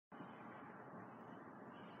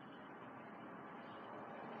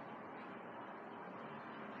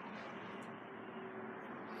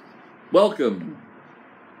Welcome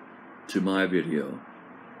to my video.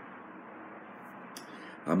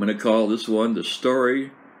 I'm going to call this one the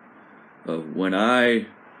story of when I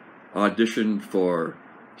auditioned for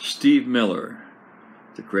Steve Miller,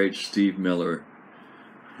 the great Steve Miller,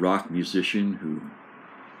 rock musician who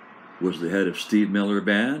was the head of Steve Miller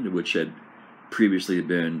Band, which had previously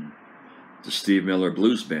been the Steve Miller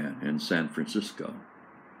Blues Band in San Francisco.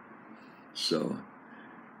 So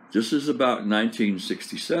this is about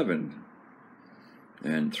 1967,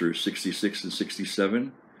 and through 66 and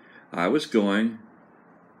 67, I was going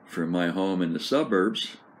from my home in the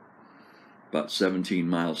suburbs, about 17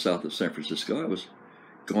 miles south of San Francisco. I was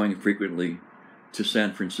going frequently to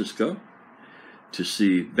San Francisco to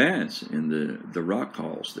see bands in the rock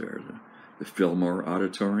halls there, the Fillmore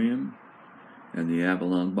Auditorium and the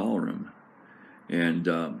Avalon Ballroom. And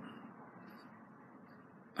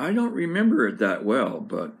I don't remember it that well,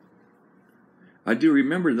 but I do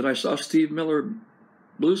remember that I saw Steve Miller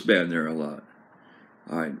Blues Band there a lot.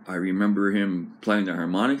 I remember him playing the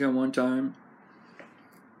harmonica one time,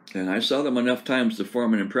 and I saw them enough times to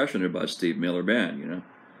form an impression about Steve Miller Band, you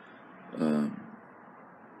know.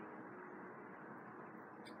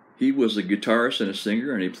 He was a guitarist and a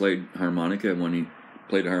singer, and he played harmonica. And when he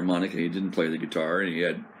played the harmonica, he didn't play the guitar, and he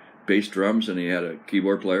had bass drums, and he had a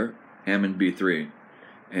keyboard player, Hammond B3.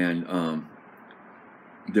 And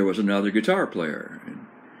there was another guitar player, and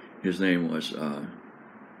his name was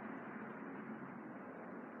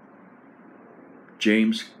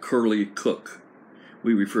James Curly Cook.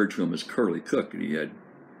 We referred to him as Curly Cook, and he had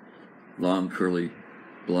long, curly,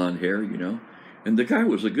 blonde hair, you know. And the guy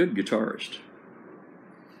was a good guitarist.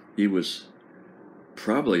 He was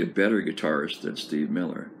probably a better guitarist than Steve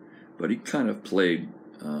Miller, but he kind of played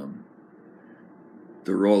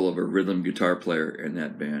the role of a rhythm guitar player in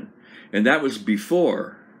that band. And that was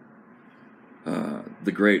before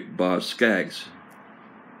the great Boz Scaggs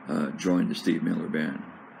joined the Steve Miller Band.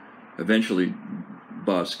 Eventually,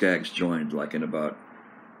 Boz Scaggs joined like in about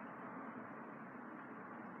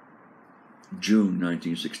June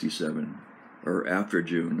 1967, or after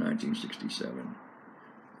June 1967,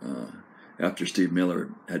 after Steve Miller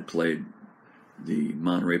had played the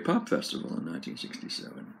Monterey Pop Festival in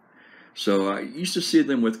 1967. So I used to see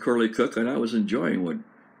them with Curly Cook, and I was enjoying what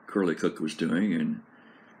Curly Cook was doing, and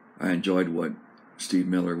I enjoyed what Steve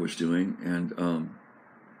Miller was doing, and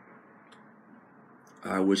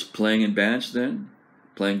I was playing in bands then,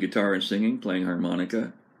 playing guitar and singing, playing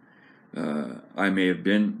harmonica. I may have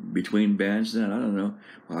been between bands then, I don't know.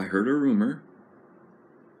 I heard a rumor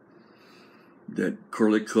that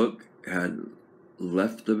Curly Cook had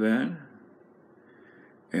left the band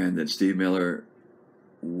and that Steve Miller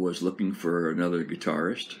was looking for another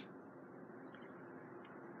guitarist,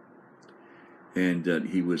 and that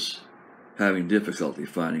he was having difficulty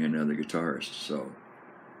finding another guitarist. So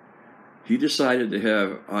he decided to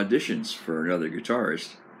have auditions for another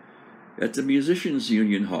guitarist at the Musicians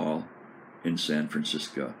Union Hall in San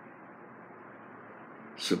Francisco.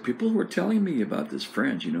 So people were telling me about this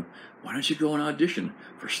friend, you know, why don't you go and audition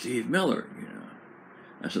for Steve Miller, you know.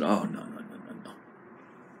 I said, oh, no.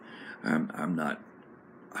 I'm not,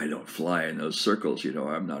 I don't fly in those circles, you know.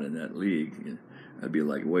 I'm not in that league. I'd be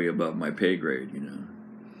like way above my pay grade, you know.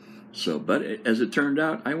 So, but as it turned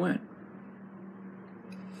out, I went.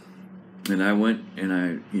 And I went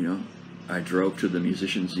and I drove to the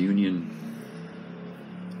Musicians Union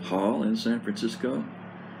Hall in San Francisco,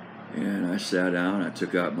 and I sat down. I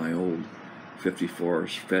took out my old 54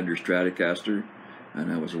 Fender Stratocaster,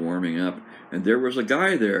 and I was warming up. And there was a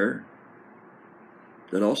guy there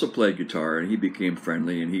that also played guitar, and he became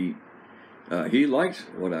friendly, and he liked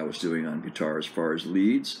what I was doing on guitar as far as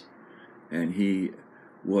leads, and he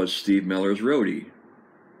was Steve Miller's roadie.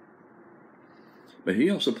 But he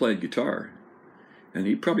also played guitar, and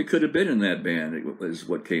he probably could have been in that band, is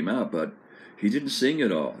what came out, but he didn't sing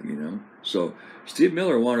at all, you know. So Steve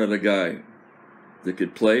Miller wanted a guy that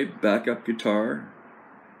could play backup guitar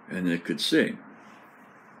and that could sing,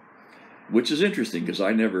 which is interesting because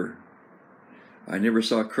I never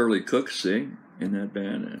saw Curly Cook sing in that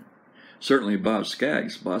band. And certainly Boz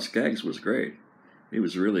Scaggs. Boz Scaggs was great. He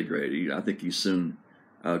was really great. I think he soon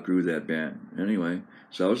outgrew that band. Anyway,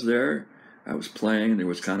 so I was there. I was playing. There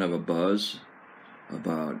was kind of a buzz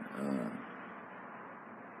about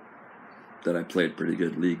that I played pretty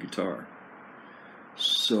good lead guitar.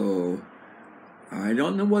 So I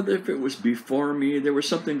don't know whether if it was before me. There was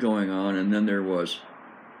something going on, and then there was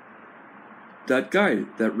that guy,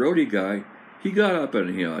 that roadie guy. He got up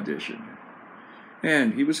and he auditioned,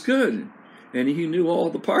 and he was good, and he knew all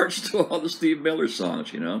the parts to all the Steve Miller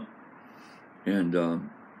songs, you know. And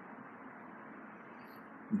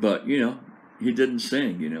But, you know, he didn't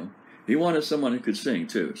sing, you know. He wanted someone who could sing,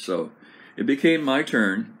 too. So it became my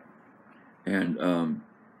turn. And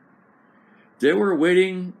they were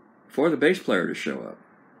waiting for the bass player to show up.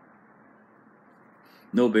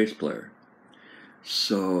 No bass player.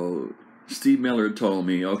 So Steve Miller told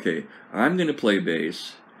me, okay, I'm going to play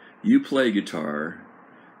bass, you play guitar,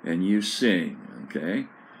 and you sing, okay?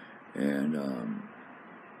 And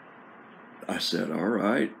I said, all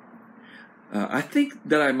right. I think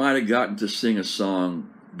that I might have gotten to sing a song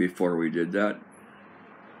before we did that.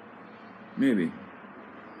 Maybe.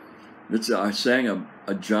 I sang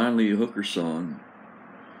a John Lee Hooker song,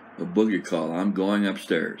 a boogie called I'm Going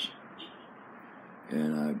Upstairs.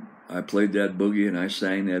 And I played that boogie and I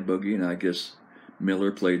sang that boogie, and I guess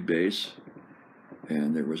Miller played bass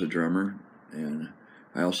and there was a drummer, and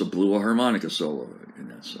I also blew a harmonica solo in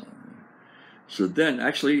that song. So then,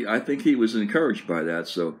 actually, I think he was encouraged by that,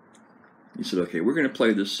 so he said, okay, we're going to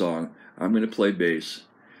play this song. I'm going to play bass.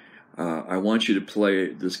 I want you to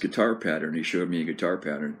play this guitar pattern. He showed me a guitar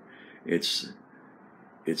pattern. It's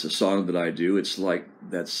a song that I do. It's like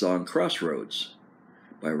that song Crossroads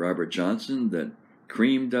by Robert Johnson that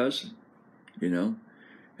Cream does, you know,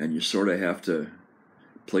 and you sort of have to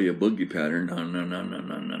play a boogie pattern,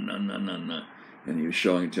 and he was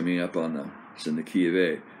showing it to me up on it's in the key of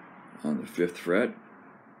A, on the 5th fret,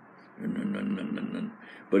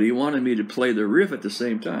 but he wanted me to play the riff at the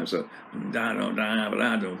same time, so, and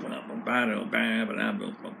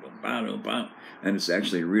it's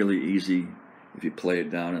actually really easy if you play it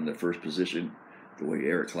down in the first position, the way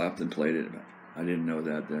Eric Clapton played it. I didn't know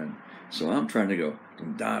that then. So I'm trying to go,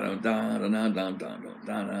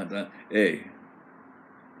 hey,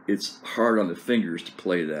 it's hard on the fingers to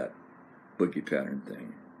play that boogie pattern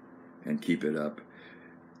thing and keep it up.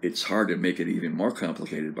 It's hard to make it even more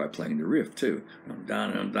complicated by playing the riff too. And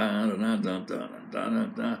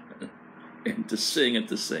to sing at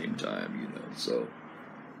the same time, you know. So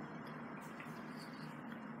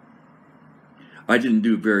I didn't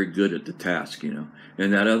do very good at the task, you know.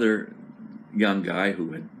 And that other young guy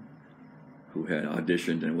who had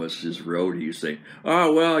auditioned and was his roadie, you say,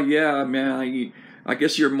 oh, well, yeah, man, I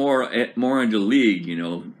guess you're more into lead, you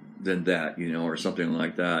know, than that, you know, or something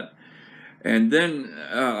like that. And then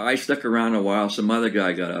I stuck around a while. Some other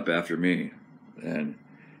guy got up after me, and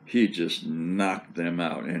he just knocked them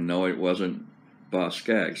out. And no, it wasn't Boz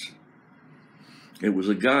Scaggs. It was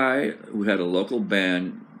a guy who had a local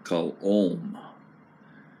band called Ohm,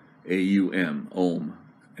 A-U-M, Ohm,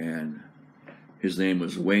 and his name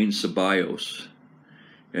was Wayne Ceballos,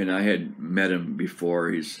 and I had met him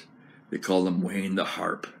before. They called him Wayne the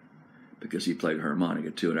Harp because he played harmonica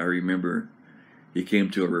too. And I remember he came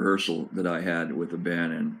to a rehearsal that I had with the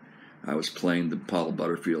band, and I was playing the Paul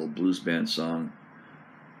Butterfield blues band song,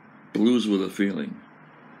 Blues with a Feeling.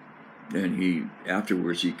 And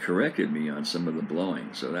afterwards he corrected me on some of the blowing,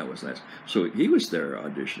 so that was nice. So he was there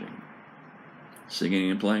auditioning, singing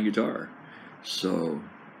and playing guitar. So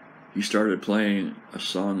he started playing a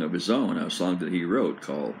song of his own, a song that he wrote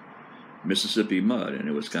called Mississippi Mud, and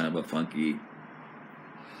it was kind of a funky,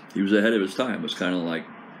 he was ahead of his time. It was kind of like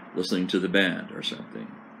listening to the band or something.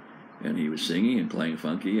 And he was singing and playing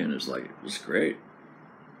funky, and it was great.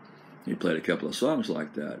 He played a couple of songs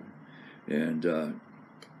like that. And the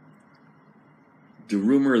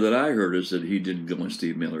rumor that I heard is that he didn't go in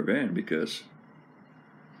Steve Miller Band because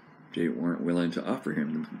they weren't willing to offer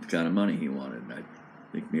him the kind of money he wanted. And I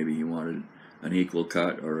think maybe he wanted an equal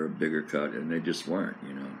cut or a bigger cut, and they just weren't,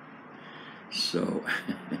 you know. So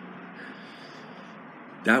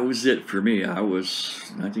that was it for me.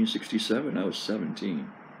 1967, I was 17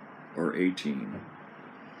 or 18.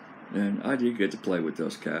 And I did get to play with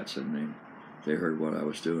those cats, and they heard what I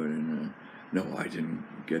was doing. And no, I didn't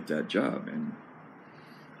get that job. And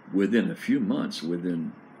within a few months,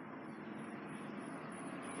 within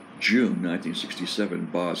June 1967,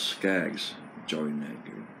 Boz Scaggs joined that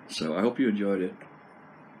group. So I hope you enjoyed it.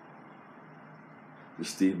 The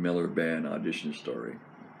Steve Miller Band audition story.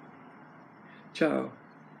 Ciao.